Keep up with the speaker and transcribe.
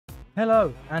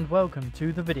Hello and welcome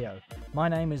to the video. My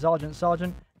name is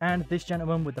ArgentSargent and this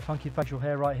gentleman with the funky facial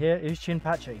hair right here is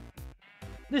Chinpatchy.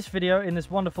 This video in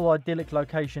this wonderful idyllic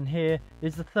location here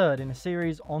is the third in a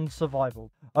series on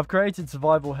survival. I've created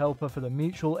Survival Helper for the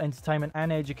mutual entertainment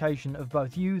and education of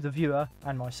both you, the viewer,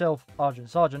 and myself,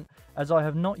 ArgentSargent, as I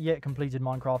have not yet completed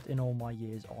Minecraft in all my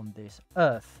years on this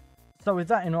earth. So with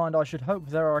that in mind, I should hope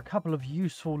there are a couple of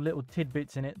useful little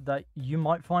tidbits in it that you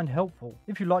might find helpful.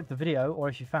 If you liked the video, or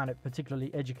if you found it particularly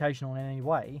educational in any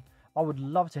way, I would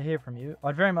love to hear from you.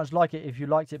 I'd very much like it if you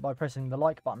liked it by pressing the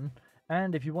like button,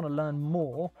 and if you want to learn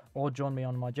more or join me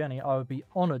on my journey, I would be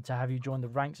honoured to have you join the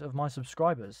ranks of my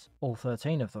subscribers, all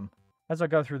 13 of them. As I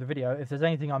go through the video, if there's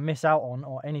anything I miss out on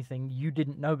or anything you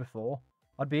didn't know before,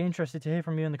 I'd be interested to hear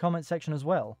from you in the comments section as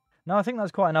well. Now, I think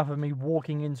that's quite enough of me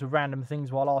walking into random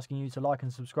things while asking you to like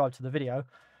and subscribe to the video.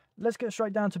 Let's get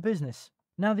straight down to business.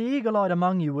 Now, the eagle-eyed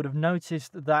among you would have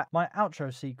noticed that my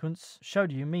outro sequence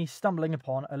showed you me stumbling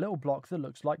upon a little block that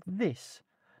looks like this.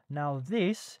 Now,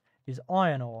 this is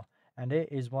iron ore, and it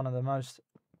is one of the most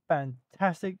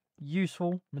fantastic,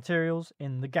 useful materials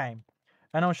in the game.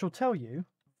 And I shall tell you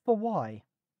for why.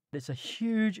 It's a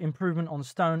huge improvement on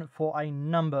stone for a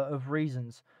number of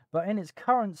reasons, but in its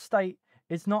current state,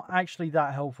 it's not actually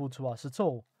that helpful to us at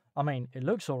all. I mean, it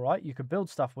looks alright, you could build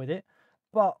stuff with it,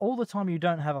 but all the time you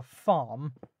don't have a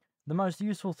farm, the most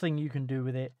useful thing you can do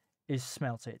with it is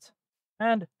smelt it.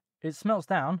 And it smelts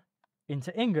down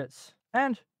into ingots.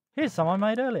 And here's some I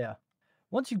made earlier.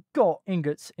 Once you've got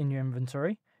ingots in your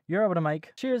inventory, you're able to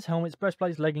make shears, helmets,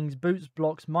 breastplates, leggings, boots,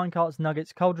 blocks, minecarts,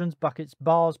 nuggets, cauldrons, buckets,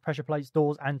 bars, pressure plates,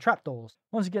 doors, and trapdoors.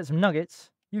 Once you get some nuggets,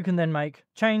 you can then make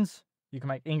chains, you can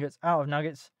make ingots out of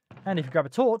nuggets, and if you grab a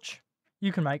torch,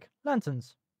 you can make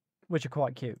lanterns, which are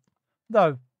quite cute,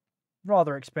 though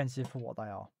rather expensive for what they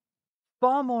are.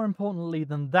 Far more importantly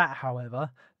than that,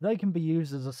 however, they can be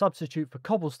used as a substitute for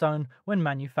cobblestone when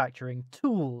manufacturing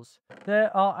tools.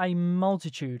 There are a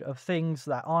multitude of things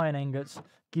that iron ingots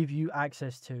give you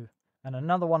access to, and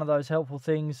another one of those helpful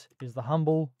things is the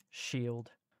humble shield.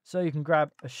 So you can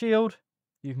grab a shield,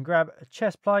 you can grab a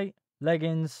chest plate,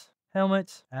 leggings,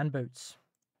 helmet, and boots.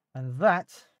 And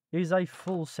that is a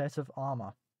full set of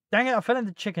armor. Dang it, I fell in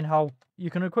the chicken hole. You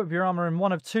can equip your armor in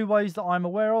one of two ways that I'm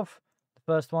aware of. The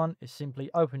first one is simply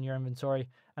open your inventory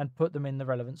and put them in the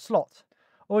relevant slot.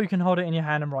 Or you can hold it in your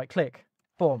hand and right click.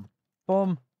 Boom,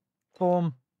 boom,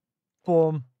 boom,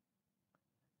 boom,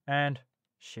 and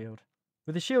shield.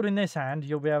 With the shield in this hand,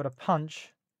 you'll be able to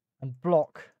punch and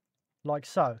block like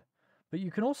so. But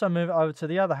you can also move it over to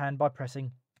the other hand by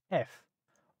pressing F,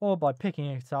 or by picking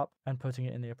it up and putting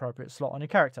it in the appropriate slot on your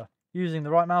character. Using the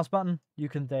right mouse button, you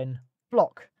can then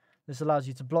block. This allows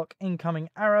you to block incoming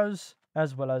arrows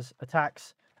as well as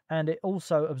attacks, and it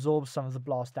also absorbs some of the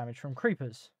blast damage from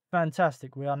creepers.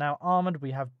 Fantastic, we are now armoured,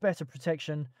 we have better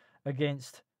protection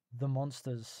against the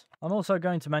monsters. I'm also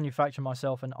going to manufacture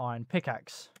myself an iron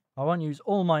pickaxe. I won't use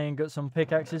all my ingots on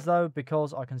pickaxes though,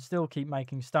 because I can still keep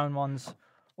making stone ones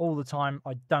all the time.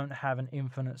 I don't have an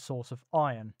infinite source of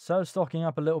iron. So stocking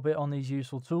up a little bit on these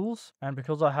useful tools, and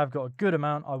because I have got a good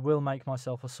amount, I will make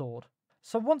myself a sword.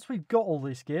 So once we've got all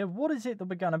this gear, what is it that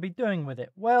we're going to be doing with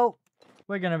it? Well,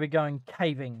 we're going to be going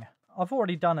caving. I've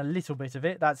already done a little bit of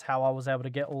it, that's how I was able to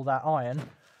get all that iron.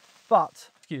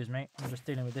 But, excuse me, I'm just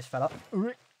dealing with this fella.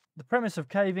 The premise of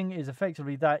caving is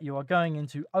effectively that you are going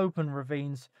into open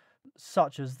ravines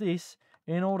such as this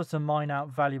in order to mine out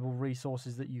valuable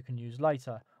resources that you can use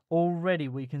later. Already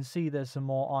we can see there's some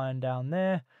more iron down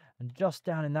there, and just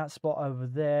down in that spot over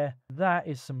there, that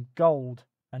is some gold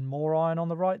and more iron on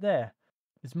the right there.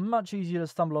 It's much easier to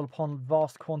stumble upon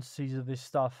vast quantities of this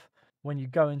stuff when you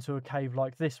go into a cave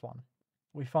like this one.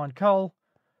 We find coal,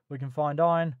 we can find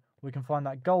iron, we can find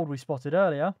that gold we spotted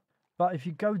earlier, but if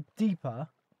you go deeper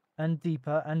and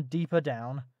deeper and deeper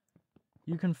down,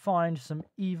 you can find some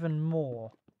even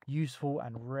more useful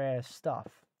and rare stuff.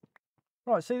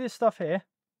 Right, see this stuff here?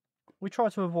 We try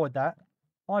to avoid that.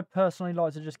 I personally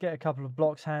like to just get a couple of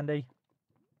blocks handy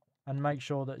and make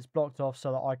sure that it's blocked off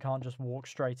so that I can't just walk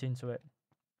straight into it.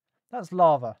 That's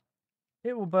lava.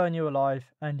 It will burn you alive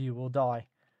and you will die.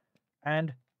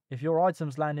 And if your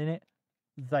items land in it,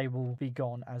 they will be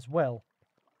gone as well.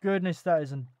 Goodness,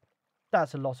 that's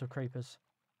a lot of creepers.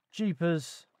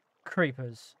 Jeepers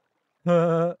creepers.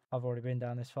 I've already been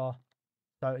down this far.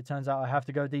 So it turns out I have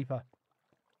to go deeper.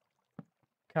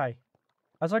 Okay.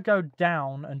 As I go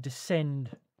down and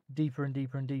descend deeper and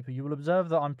deeper and deeper, you will observe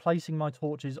that I'm placing my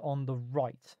torches on the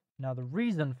right. Now, the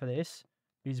reason for this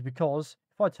is because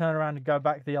if I turn around and go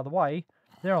back the other way,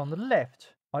 they're on the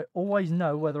left. I always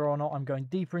know whether or not I'm going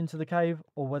deeper into the cave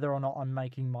or whether or not I'm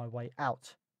making my way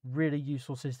out. Really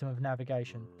useful system of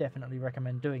navigation. Definitely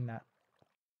recommend doing that.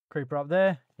 Creeper up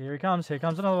there. Here he comes. Here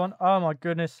comes another one. Oh my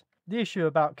goodness. The issue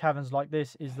about caverns like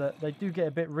this is that they do get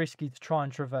a bit risky to try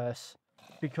and traverse,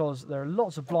 because there are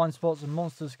lots of blind spots and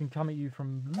monsters can come at you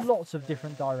from lots of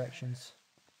different directions.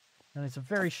 And it's a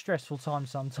very stressful time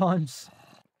sometimes.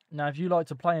 Now, if you like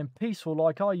to play in peaceful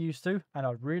like I used to, and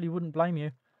I really wouldn't blame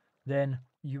you, then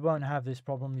you won't have this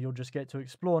problem. You'll just get to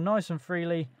explore nice and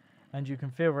freely, and you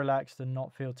can feel relaxed and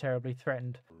not feel terribly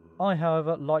threatened. I,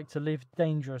 however, like to live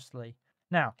dangerously.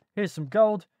 Now, here's some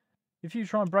gold. If you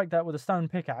try and break that with a stone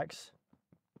pickaxe,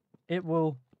 it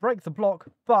will break the block,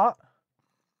 but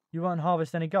you won't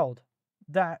harvest any gold.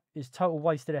 That is total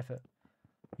wasted effort.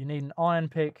 You need an iron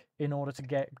pick in order to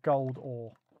get gold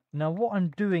ore. Now, what I'm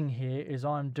doing here is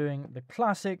I'm doing the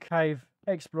classic cave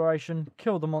exploration,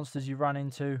 kill the monsters you run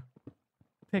into,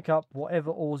 pick up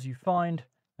whatever ores you find,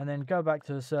 and then go back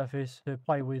to the surface to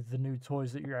play with the new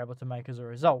toys that you're able to make as a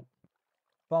result.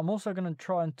 But I'm also going to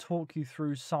try and talk you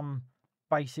through some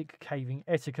basic caving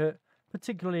etiquette,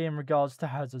 particularly in regards to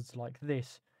hazards like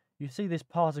this. You see this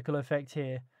particle effect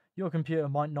here. Your computer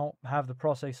might not have the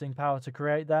processing power to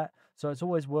create that, so it's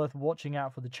always worth watching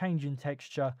out for the change in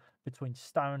texture between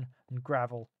stone and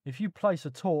gravel. If you place a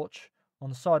torch on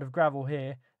the side of gravel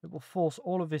here, it will force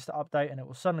all of this to update and it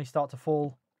will suddenly start to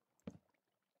fall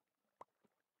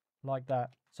like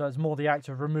that. So it's more the act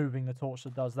of removing the torch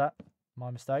that does that.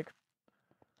 My mistake.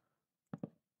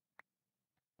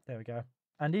 There we go.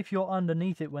 And if you're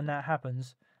underneath it when that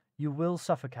happens, you will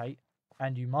suffocate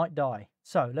and you might die.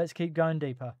 So let's keep going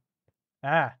deeper.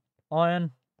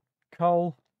 Iron,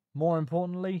 coal, more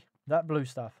importantly, that blue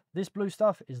stuff. This blue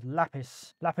stuff is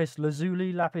lapis. Lapis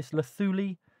lazuli, lapis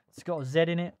lazuli. It's got a Z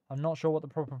in it. I'm not sure what the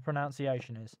proper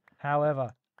pronunciation is. However,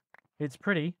 it's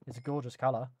pretty. It's a gorgeous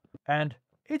colour. And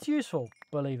it's useful,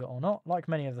 believe it or not, like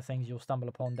many of the things you'll stumble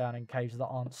upon down in caves that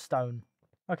aren't stone.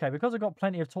 Okay, because I've got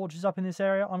plenty of torches up in this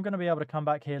area, I'm going to be able to come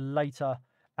back here later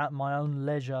at my own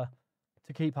leisure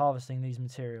to keep harvesting these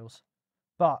materials.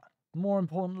 But, more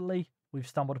importantly, we've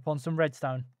stumbled upon some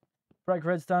redstone. Break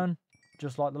redstone,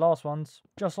 just like the last ones.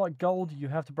 Just like gold, you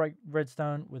have to break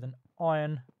redstone with an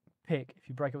iron pick. If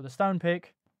you break it with a stone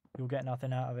pick, you'll get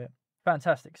nothing out of it.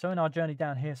 Fantastic. So in our journey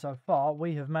down here so far,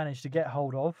 we have managed to get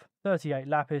hold of 38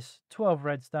 lapis, 12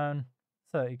 redstone,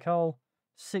 30 coal,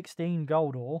 16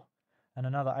 gold ore, and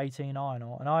another 18 iron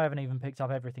ore. And I haven't even picked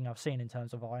up everything I've seen in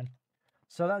terms of iron.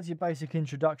 So that's your basic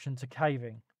introduction to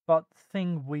caving. But the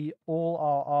thing we all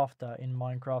are after in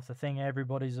Minecraft, the thing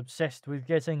everybody's obsessed with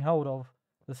getting hold of,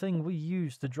 the thing we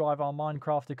use to drive our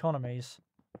Minecraft economies,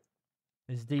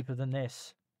 is deeper than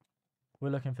this. We're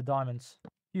looking for diamonds.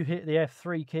 You hit the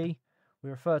F3 key. We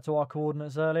referred to our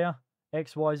coordinates earlier.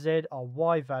 X, Y, Z, our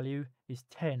Y value is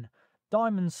 10.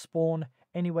 Diamonds spawn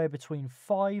anywhere between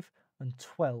 5 and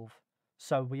 12.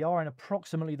 So we are in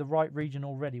approximately the right region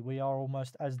already. We are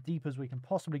almost as deep as we can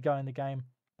possibly go in the game.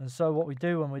 And so what we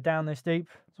do when we're down this deep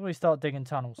is we start digging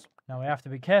tunnels. Now we have to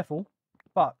be careful,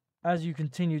 but as you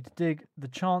continue to dig, the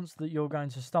chance that you're going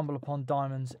to stumble upon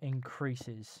diamonds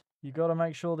increases. You've got to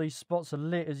make sure these spots are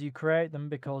lit as you create them,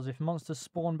 because if monsters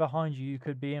spawn behind you, you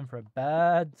could be in for a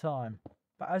bad time.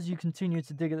 But as you continue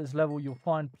to dig at this level, you'll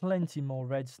find plenty more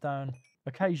redstone.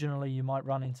 Occasionally you might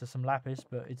run into some lapis,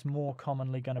 but it's more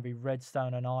commonly going to be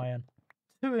redstone and iron.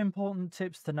 2 important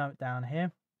tips to note down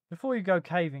here. Before you go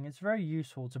caving, it's very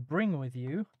useful to bring with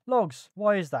you logs.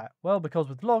 Why is that? Well, because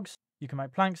with logs, you can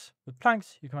make planks. With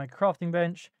planks, you can make a crafting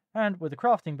bench. And with a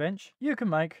crafting bench, you can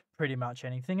make pretty much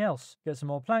anything else. Get some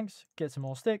more planks, get some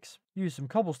more sticks, use some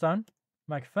cobblestone,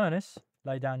 make a furnace,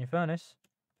 lay down your furnace,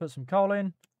 put some coal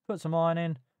in, put some iron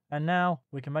in, and now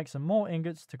we can make some more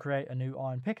ingots to create a new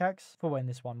iron pickaxe for when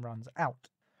this one runs out.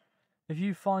 If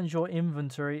you find your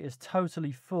inventory is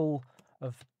totally full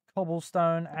of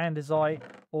cobblestone, andesite,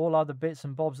 all other bits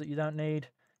and bobs that you don't need,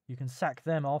 you can sack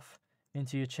them off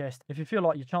into your chest. If you feel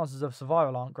like your chances of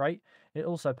survival aren't great, it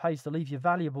also pays to leave your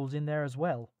valuables in there as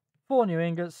well. 4 new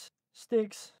ingots,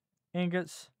 sticks,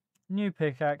 ingots, new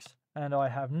pickaxe, and I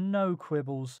have no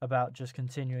quibbles about just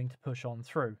continuing to push on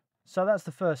through. So that's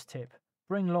the first tip.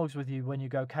 Bring logs with you when you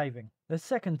go caving. The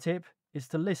second tip is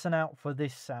to listen out for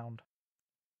this sound.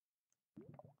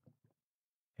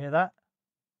 Hear that?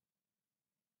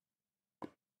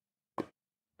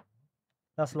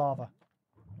 That's lava.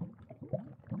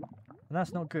 And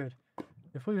that's not good.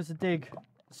 If we were to dig,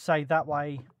 say, that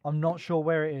way, I'm not sure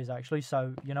where it is actually,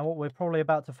 so you know what, we're probably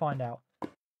about to find out.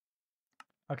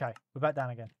 Okay, we're back down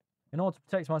again. In order to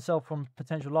protect myself from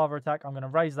potential lava attack, I'm going to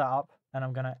raise that up and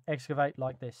I'm going to excavate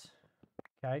like this.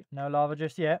 Okay, no lava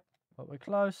just yet, but we're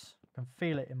close. I can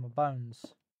feel it in my bones.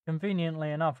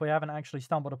 conveniently enough, we haven't actually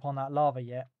stumbled upon that lava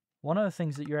yet. One of the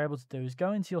things that you're able to do is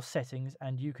go into your settings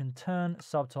and you can turn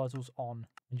subtitles on.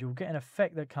 And you'll get an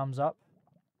effect that comes up.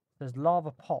 There's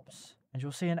lava pops. And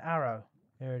you'll see an arrow.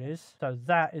 Here it is. So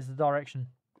that is the direction.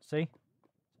 See?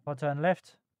 If I turn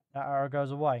left, that arrow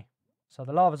goes away. So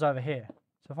the lava's over here.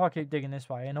 So if I keep digging this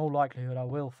way, in all likelihood I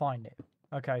will find it.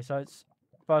 Okay, so it's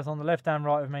both on the left and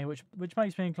right of me, which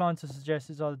makes me inclined to suggest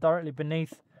it's either directly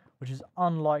beneath, which is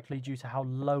unlikely due to how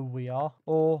low we are,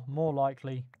 or more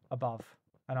likely above.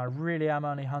 And I really am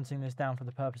only hunting this down for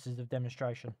the purposes of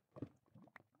demonstration.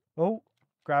 Oh,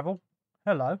 gravel.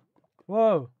 Hello.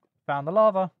 Whoa, found the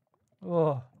lava.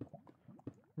 Oh,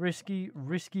 risky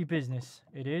business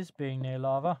it is being near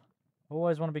lava.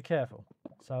 Always want to be careful.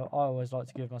 So I always like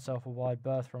to give myself a wide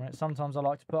berth from it. Sometimes I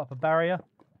like to put up a barrier,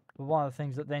 but one of the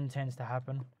things that then tends to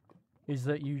happen is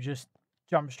that you just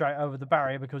jump straight over the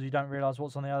barrier because you don't realise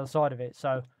what's on the other side of it.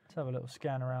 So let's have a little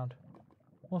scan around.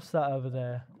 What's that over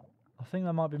there? I think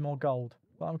that might be more gold,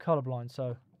 but I'm colourblind,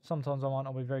 so sometimes I might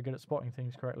not be very good at spotting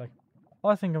things correctly.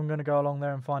 I think I'm going to go along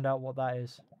there and find out what that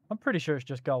is. I'm pretty sure it's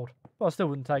just gold, but I still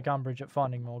wouldn't take umbrage at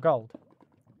finding more gold.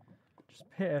 Just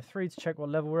hit F3 to check what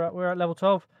level we're at. We're at level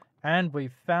 12, and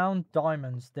we've found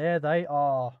diamonds. There they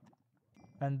are.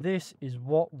 And this is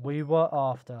what we were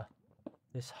after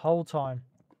this whole time.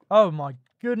 Oh my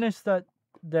goodness, that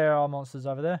there are monsters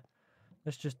over there.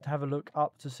 Let's just have a look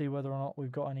up to see whether or not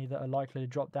we've got any that are likely to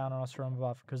drop down on us from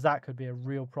above, because that could be a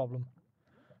real problem.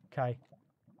 Okay,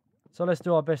 so let's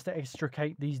do our best to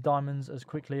extricate these diamonds as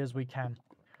quickly as we can.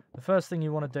 The first thing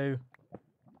you want to do,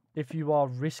 if you are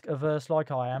risk averse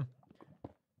like I am,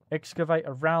 excavate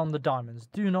around the diamonds.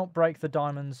 Do not break the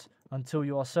diamonds until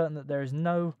you are certain that there is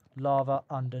no lava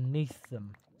underneath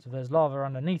them. So if there's lava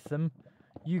underneath them,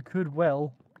 you could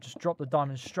well just drop the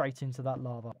diamonds straight into that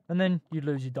lava, and then you'd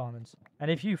lose your diamonds. And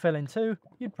if you fell in too,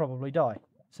 you'd probably die.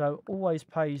 So always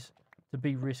pays to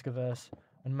be risk averse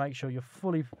and make sure you're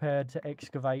fully prepared to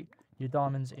excavate your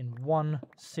diamonds in one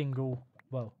single,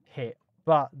 well, hit.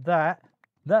 But that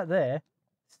there,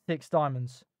 6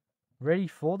 diamonds, ready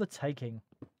for the taking.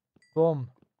 Boom,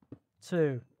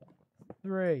 2,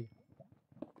 3,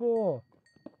 4,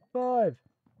 5,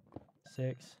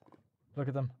 6. Look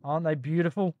at them, aren't they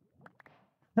beautiful?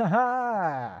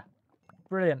 Haha!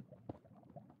 Brilliant.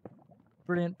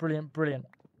 Brilliant, brilliant, brilliant.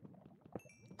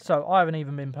 So I haven't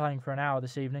even been playing for an hour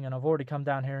this evening, and I've already come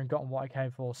down here and gotten what I came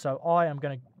for. So I am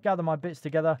going to gather my bits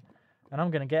together, and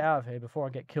I'm going to get out of here before I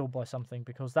get killed by something,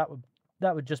 because that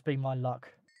would just be my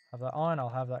luck. Have that iron, I'll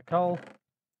have that coal.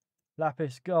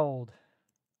 Lapis, gold.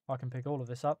 I can pick all of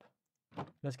this up.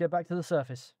 Let's get back to the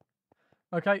surface.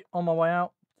 Okay, on my way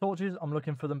out. Torches, I'm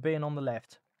looking for them being on the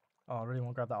left. Oh, I really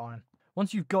want to grab that iron.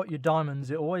 Once you've got your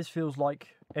diamonds, it always feels like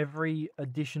every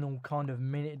additional kind of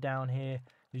minute down here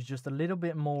is just a little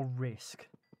bit more risk.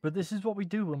 But this is what we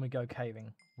do when we go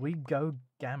caving. We go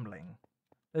gambling.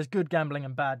 There's good gambling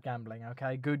and bad gambling,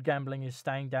 okay? Good gambling is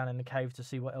staying down in the cave to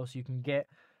see what else you can get.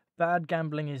 Bad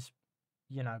gambling is,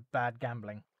 you know, bad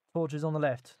gambling. Torches on the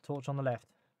left. Torch on the left.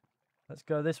 Let's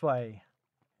go this way.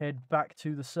 Head back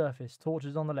to the surface.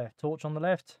 Torches on the left. Torch on the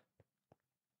left.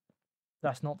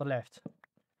 That's not the left.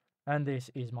 And this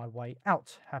is my way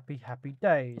out. Happy, happy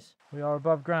days. We are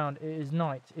above ground. It is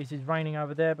night. It is raining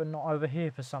over there, but not over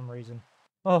here for some reason.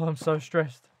 Oh, I'm so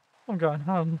stressed. I'm going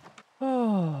home.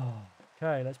 Oh.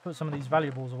 Okay, let's put some of these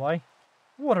valuables away.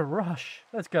 What a rush.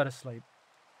 Let's go to sleep.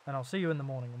 And I'll see you in the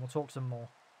morning and we'll talk some more.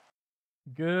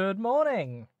 Good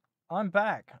morning. I'm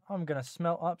back. I'm going to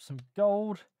smelt up some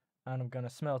gold. And I'm going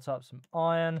to smelt up some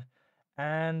iron.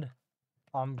 And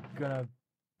I'm going to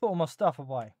put all my stuff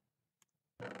away.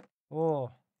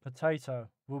 Oh, potato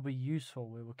will be useful.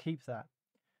 We will keep that.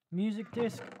 Music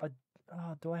disc.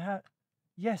 Do I have?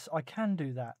 Yes, I can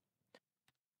do that.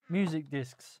 Music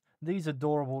discs. These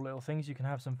adorable little things. You can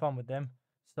have some fun with them.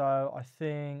 So I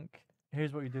think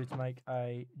here's what you do to make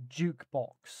a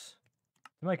jukebox.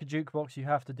 To make a jukebox, you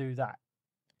have to do that.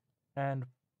 And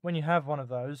when you have one of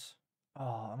those,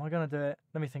 am I going to do it?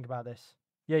 Let me think about this.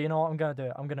 Yeah, you know what? I'm going to do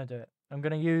it. I'm going to do it. I'm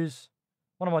going to use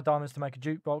one of my diamonds to make a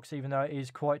jukebox, even though it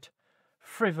is quite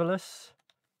frivolous.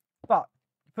 But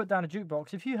you put down a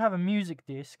jukebox. If you have a music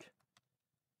disc,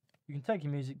 you can take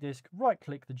your music disc,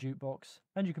 right-click the jukebox,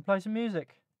 and you can play some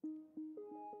music.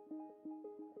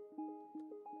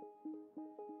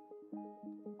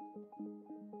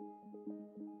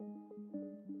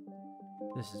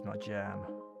 This is my jam.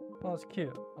 Oh, it's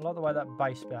cute. I like the way that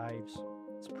bass behaves.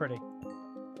 It's pretty.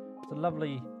 It's a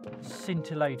lovely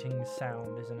scintillating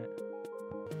sound, isn't it?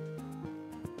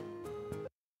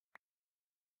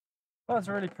 Well, it's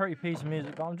a really pretty piece of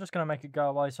music, but I'm just going to make it go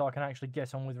away so I can actually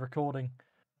get on with recording.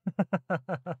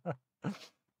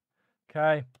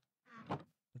 Okay,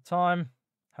 the time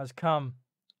has come.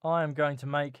 I am going to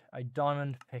make a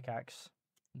diamond pickaxe.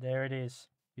 There it is.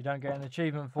 You don't get an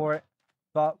achievement for it,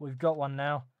 but we've got one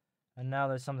now. And now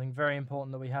there's something very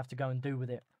important that we have to go and do with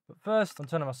it. But first, I'm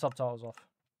turning my subtitles off.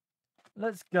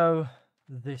 Let's go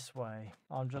this way.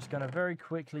 I'm just going to very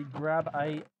quickly grab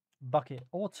a bucket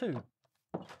or two.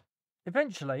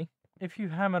 Eventually, if you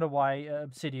hammered away at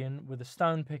obsidian with a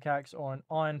stone pickaxe or an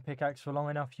iron pickaxe for long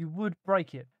enough, you would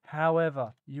break it.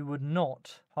 However, you would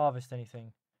not harvest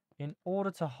anything. In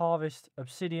order to harvest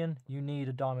obsidian, you need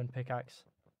a diamond pickaxe.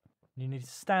 You need to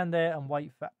stand there and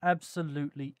wait for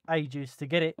absolutely ages to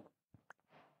get it.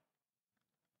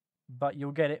 But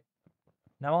you'll get it.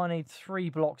 Now I need 3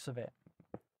 blocks of it.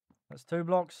 That's 2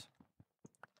 blocks.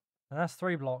 And that's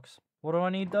 3 blocks. What do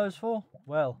I need those for?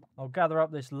 Well, I'll gather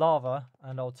up this lava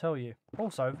and I'll tell you.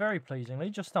 Also, very pleasingly,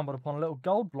 just stumbled upon a little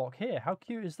gold block here. How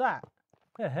cute is that?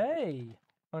 Hey, hey.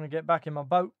 I'm going to get back in my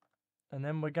boat and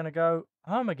then we're going to go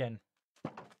home again.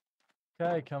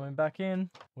 Okay, coming back in.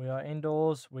 We are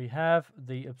indoors. We have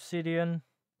the obsidian.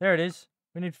 There it is.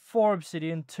 We need 4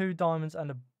 obsidian, 2 diamonds,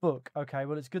 and a book. Okay,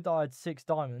 well, it's good that I had 6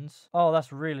 diamonds. Oh,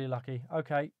 that's really lucky.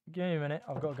 Okay, give me a minute.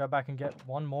 I've got to go back and get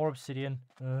 1 more obsidian.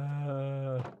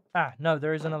 No,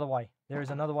 there is another way. There is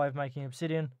another way of making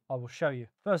obsidian. I will show you.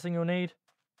 First thing you'll need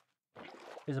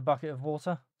is a bucket of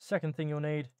water. Second thing you'll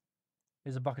need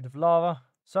is a bucket of lava.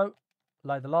 So,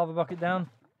 lay the lava bucket down.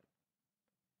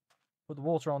 Put the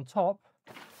water on top.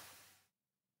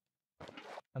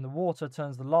 And the water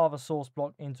turns the lava source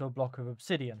block into a block of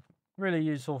obsidian. Really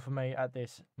useful for me at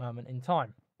this moment in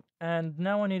time. And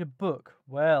now I need a book.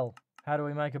 Well, how do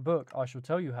we make a book? I shall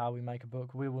tell you how we make a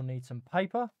book. We will need some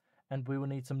paper and we will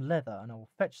need some leather, and I will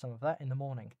fetch some of that in the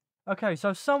morning. Okay,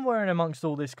 so somewhere in amongst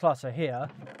all this clutter here,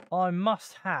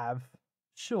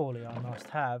 surely I must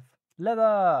have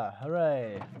leather.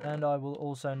 Hooray! And I will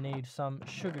also need some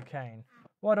sugarcane.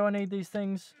 Why do I need these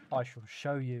things? I shall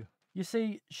show you. You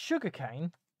see,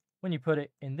 sugarcane, when you put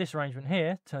it in this arrangement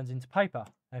here, turns into paper.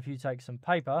 And if you take some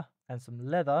paper and some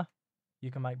leather,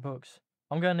 you can make books.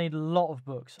 I'm going to need a lot of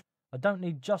books. I don't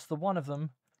need just the one of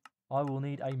them. I will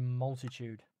need a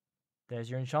multitude. There's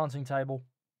your enchanting table.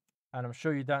 And I'm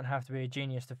sure you don't have to be a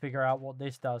genius to figure out what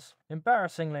this does.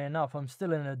 Embarrassingly enough, I'm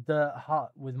still in a dirt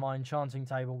hut with my enchanting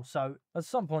table. So at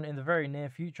some point in the very near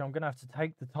future, I'm going to have to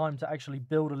take the time to actually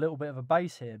build a little bit of a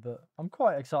base here. But I'm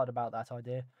quite excited about that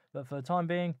idea. But for the time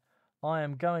being, I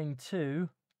am going to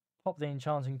pop the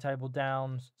enchanting table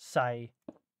down, say,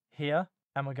 here.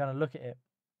 And we're going to look at it.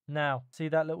 Now, see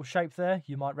that little shape there?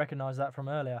 You might recognize that from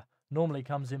earlier. Normally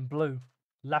comes in blue.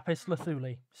 Lapis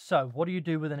lazuli. So, what do you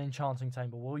do with an enchanting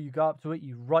table? Well, you go up to it,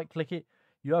 you right-click it,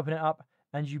 you open it up,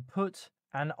 and you put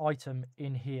an item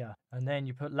in here. And then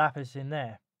you put lapis in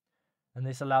there. And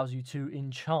this allows you to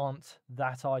enchant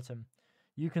that item.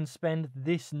 You can spend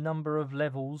this number of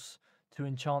levels to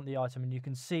enchant the item. And you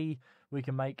can see we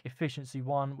can make efficiency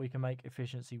 1, we can make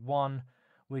efficiency 1,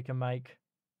 we can make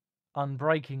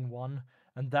unbreaking 1,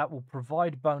 and that will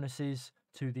provide bonuses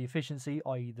to the efficiency,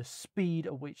 i.e. the speed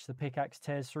at which the pickaxe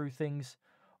tears through things,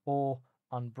 or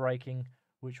unbreaking,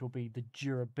 which will be the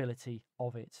durability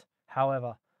of it.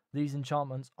 However, these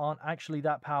enchantments aren't actually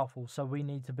that powerful, so we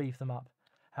need to beef them up.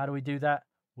 How do we do that?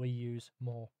 We use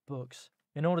more books.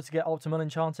 In order to get optimal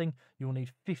enchanting, you will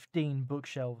need 15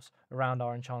 bookshelves around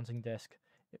our enchanting desk.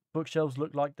 Bookshelves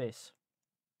look like this.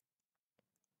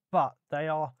 But they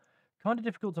are kind of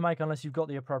difficult to make unless you've got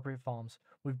the appropriate farms.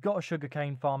 We've got a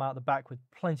sugarcane farm out the back with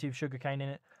plenty of sugarcane in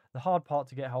it. The hard part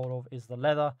to get hold of is the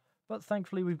leather, but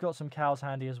thankfully we've got some cows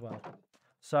handy as well.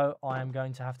 So I am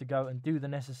going to have to go and do the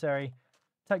necessary,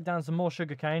 take down some more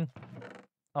sugarcane.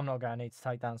 I'm not going to need to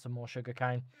take down some more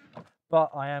sugarcane,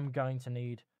 but I am going to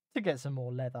need to get some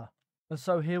more leather. And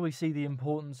so here we see the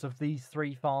importance of these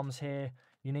 3 farms here.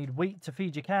 You need wheat to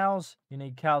feed your cows, you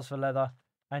need cows for leather,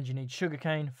 and you need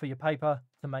sugarcane for your paper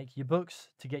to make your books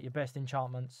to get your best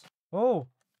enchantments. Oh,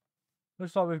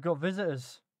 looks like we've got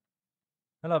visitors.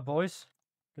 Hello, boys.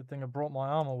 Good thing I brought my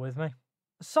armor with me.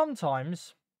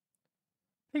 Sometimes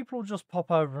people will just pop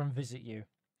over and visit you.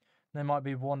 They might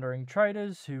be wandering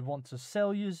traders who want to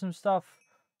sell you some stuff,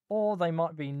 or they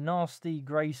might be nasty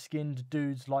grey-skinned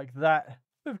dudes like that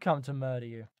who've come to murder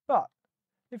you. But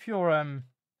if you're,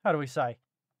 how do we say,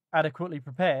 adequately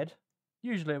prepared,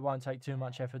 usually it won't take too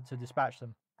much effort to dispatch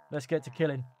them. Let's get to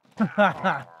killing.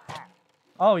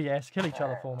 Oh yes, kill each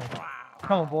other for me.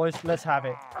 Come on, boys, let's have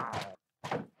it.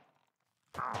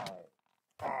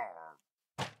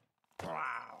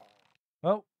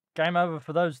 Well, game over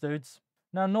for those dudes.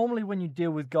 Now, normally when you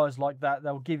deal with guys like that,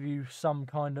 they'll give you some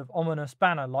kind of ominous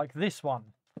banner like this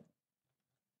one.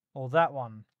 or that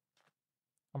one.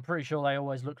 I'm pretty sure they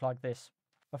always look like this.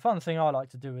 A fun thing I like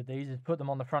to do with these is put them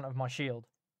on the front of my shield.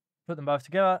 Put them both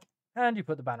together, and you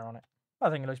put the banner on it. I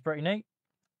think it looks pretty neat.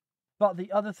 But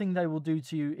the other thing they will do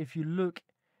to you, if you look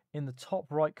in the top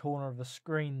right corner of the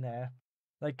screen there,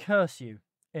 they curse you,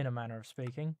 in a manner of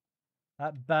speaking.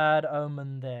 That bad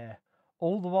omen there.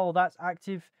 All the while that's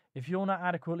active, if you're not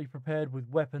adequately prepared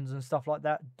with weapons and stuff like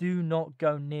that, do not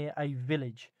go near a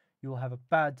village. You will have a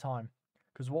bad time.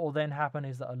 Because what will then happen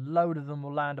is that a load of them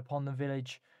will land upon the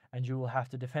village, and you will have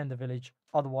to defend the village.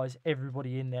 Otherwise,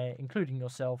 everybody in there, including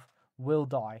yourself, will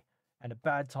die, and a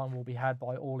bad time will be had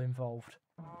by all involved.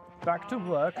 Back to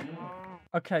work.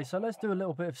 Okay, so let's do a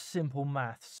little bit of simple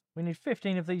maths. We need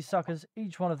 15 of these suckers.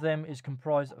 Each one of them is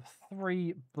comprised of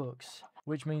 3 books,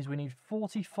 which means we need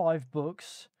 45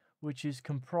 books, which is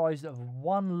comprised of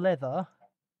 1 leather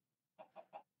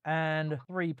and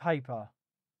 3 paper,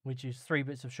 which is 3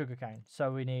 bits of sugarcane.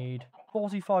 So we need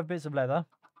 45 bits of leather,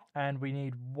 and we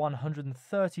need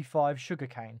 135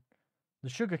 sugarcane. The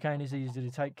sugarcane is easy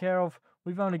to take care of.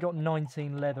 We've only got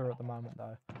 19 leather at the moment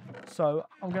though. So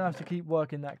I'm going to have to keep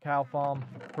working that cow farm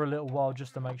for a little while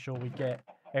just to make sure we get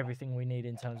everything we need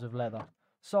in terms of leather.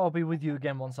 So I'll be with you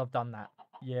again once I've done that.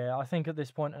 Yeah, I think at this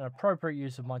point an appropriate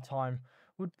use of my time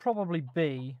would probably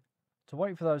be to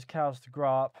wait for those cows to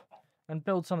grow up and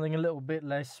build something a little bit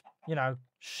less, you know,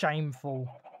 shameful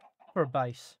for a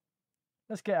base.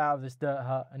 Let's get out of this dirt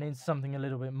hut and into something a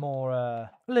little bit more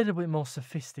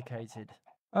sophisticated.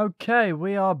 Okay,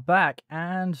 we are back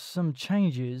and some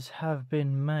changes have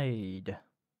been made.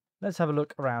 Let's have a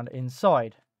look around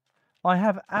inside. I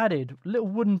have added little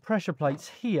wooden pressure plates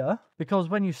here because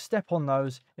when you step on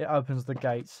those, it opens the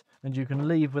gates and you can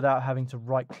leave without having to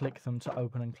right-click them to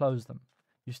open and close them.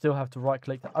 You still have to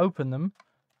right-click to open them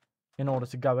in order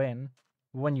to go in.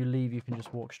 When you leave, you can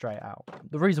just walk straight out.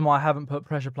 The reason why I haven't put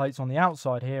pressure plates on the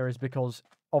outside here is because,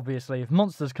 obviously, if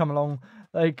monsters come along,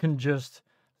 they can just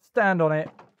stand on it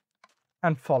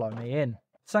and follow me in.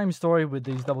 Same story with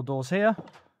these double doors here,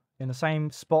 in the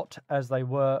same spot as they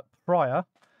were prior,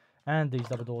 and these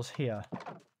double doors here.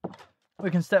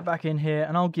 We can step back in here,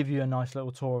 and I'll give you a nice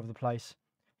little tour of the place.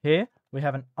 Here, we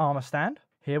have an armor stand.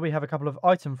 Here, we have a couple of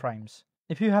item frames.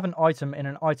 If you have an item in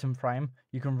an item frame,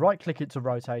 you can right-click it to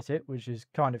rotate it, which is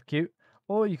kind of cute,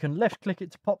 or you can left-click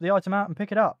it to pop the item out and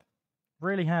pick it up.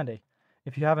 Really handy.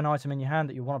 If you have an item in your hand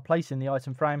that you want to place in the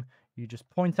item frame, you just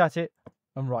point at it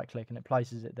and right-click and it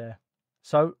places it there.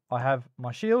 So, I have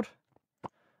my shield,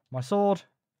 my sword,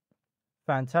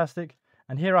 fantastic,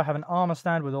 and here I have an armor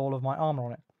stand with all of my armor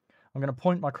on it. I'm going to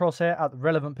point my crosshair at the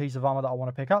relevant piece of armor that I want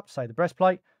to pick up, say the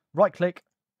breastplate, right-click,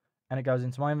 and it goes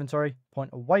into my inventory,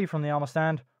 point away from the armor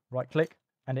stand, right click,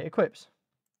 and it equips.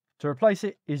 To replace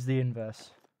it is the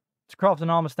inverse. To craft an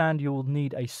armor stand, you will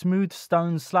need a smooth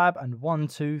stone slab and 1,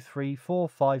 2, 3, 4,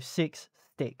 5, 6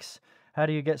 sticks. How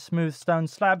do you get smooth stone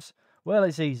slabs? Well,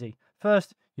 it's easy.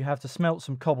 First, you have to smelt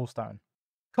some cobblestone.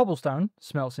 Cobblestone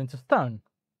smelts into stone.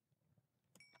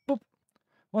 Boop.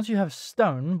 Once you have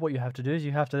stone, what you have to do is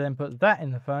you have to then put that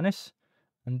in the furnace,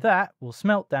 and that will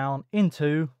smelt down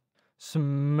into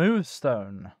smooth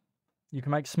stone. You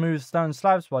can make smooth stone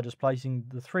slabs by just placing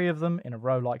the 3 of them in a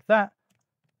row like that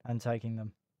and taking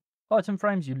them. Item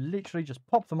frames, you literally just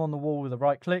pop them on the wall with a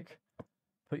right click,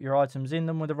 put your items in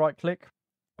them with a right click,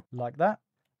 like that.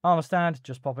 Armor stand,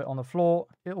 just pop it on the floor.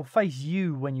 It will face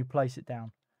you when you place it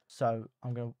down. So I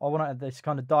want to add this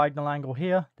kind of diagonal angle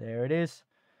here. There it is.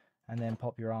 And then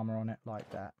pop your armor on it like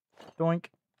that. Doink.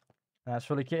 And that's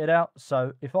fully kitted out.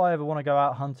 So if I ever want to go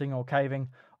out hunting or caving,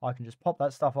 I can just pop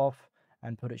that stuff off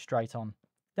and put it straight on.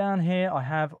 Down here, I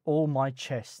have all my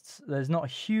chests. There's not a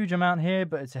huge amount here,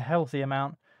 but it's a healthy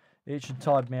amount. It should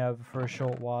tide me over for a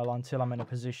short while until I'm in a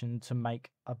position to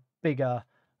make a bigger,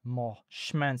 more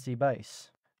schmancy base.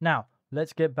 Now,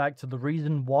 let's get back to the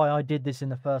reason why I did this in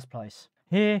the first place.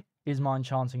 Here is my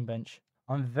enchanting bench.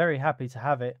 I'm very happy to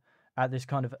have it at this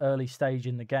kind of early stage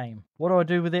in the game. What do I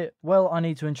do with it? Well, I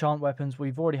need to enchant weapons.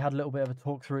 We've already had a little bit of a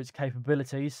talk through its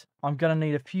capabilities. I'm going to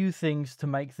need a few things to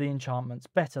make the enchantments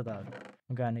better though.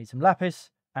 I'm going to need some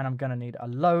lapis, and I'm going to need a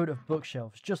load of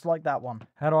bookshelves, just like that one.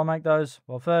 How do I make those?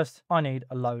 Well, first, I need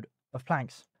a load of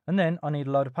planks, and then I need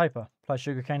a load of paper. Place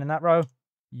sugarcane in that row,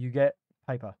 you get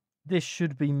paper. This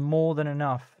should be more than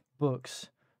enough books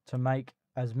to make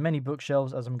as many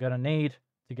bookshelves as I'm going to need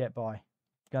to get by.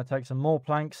 Going to take some more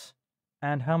planks.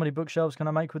 And how many bookshelves can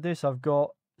I make with this? I've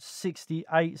got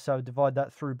 68, so divide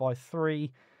that through by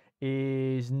 3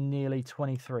 is nearly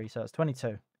 23, so it's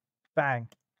 22. Bang,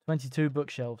 22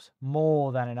 bookshelves,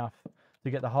 more than enough to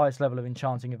get the highest level of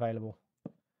enchanting available.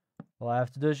 All I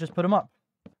have to do is just put them up.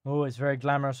 Oh, it's very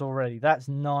glamorous already. That's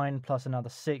 9 plus another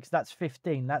 6. That's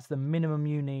 15. That's the minimum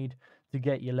you need to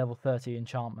get your level 30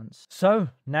 enchantments. So,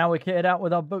 now we're kitted out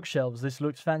with our bookshelves. This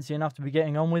looks fancy enough to be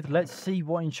getting on with. Let's see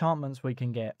what enchantments we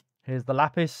can get. Here's the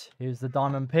Lapis. Here's the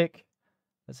diamond pick.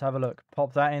 Let's have a look.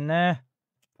 Pop that in there.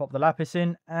 Pop the Lapis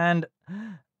in. And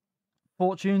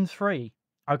Fortune 3.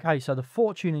 Okay, so the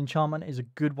Fortune enchantment is a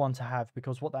good one to have,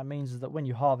 because what that means is that when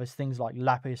you harvest things like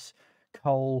Lapis,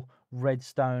 coal,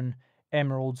 redstone,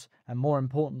 emeralds, and more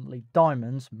importantly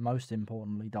diamonds, most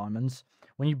importantly diamonds,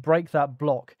 when you break that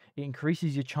block, it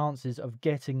increases your chances of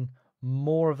getting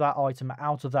more of that item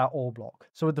out of that ore block.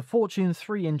 So with the Fortune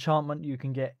 3 enchantment, you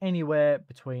can get anywhere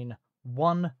between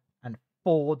 1 and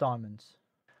 4 diamonds.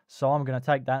 So I'm going to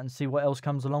take that and see what else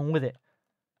comes along with it.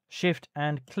 Shift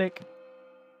and click.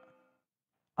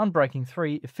 Unbreaking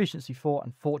 3, Efficiency 4,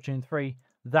 and Fortune 3.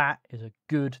 That is a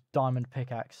good diamond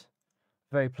pickaxe.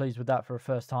 Very pleased with that for a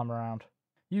first time around.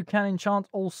 You can enchant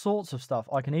all sorts of stuff.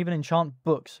 I can even enchant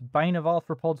books. Bane of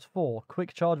Arthropods 4,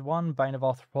 Quick Charge 1, Bane of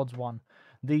Arthropods 1.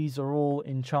 These are all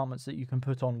enchantments that you can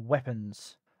put on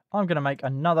weapons. I'm going to make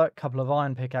another couple of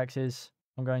iron pickaxes.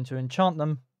 I'm going to enchant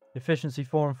them. Efficiency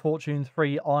 4 and Fortune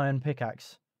 3 iron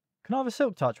pickaxe. Can I have a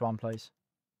Silk Touch one, please?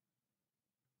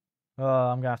 I'm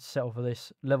going to have to settle for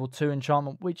this level 2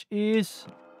 enchantment, which is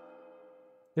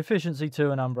Efficiency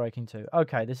 2 and Unbreaking 2.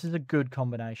 Okay, this is a good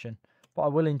combination. But I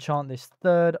will enchant this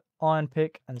third iron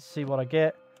pick and see what I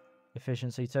get.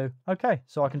 Efficiency 2. Okay,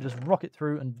 so I can just rock it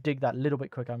through and dig that little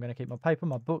bit quicker. I'm going to keep my paper,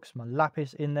 my books, my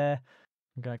lapis in there.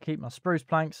 I'm going to keep my spruce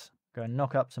planks. Go and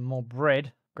knock up some more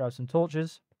bread. Grab some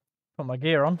torches. Put my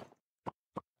gear on.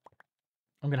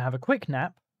 I'm going to have a quick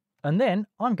nap. And then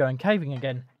I'm going caving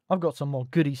again. I've got some more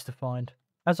goodies to find.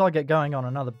 As I get going on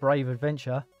another brave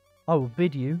adventure, I will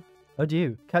bid you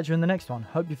adieu. Catch you in the next one.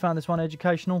 Hope you found this one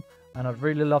educational, and I'd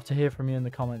really love to hear from you in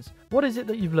the comments. What is it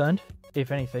that you've learned,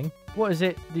 if anything? What is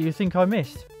it that you think I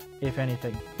missed, if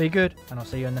anything? Be good, and I'll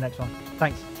see you in the next one.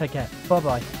 Thanks. Take care.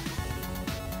 Bye-bye.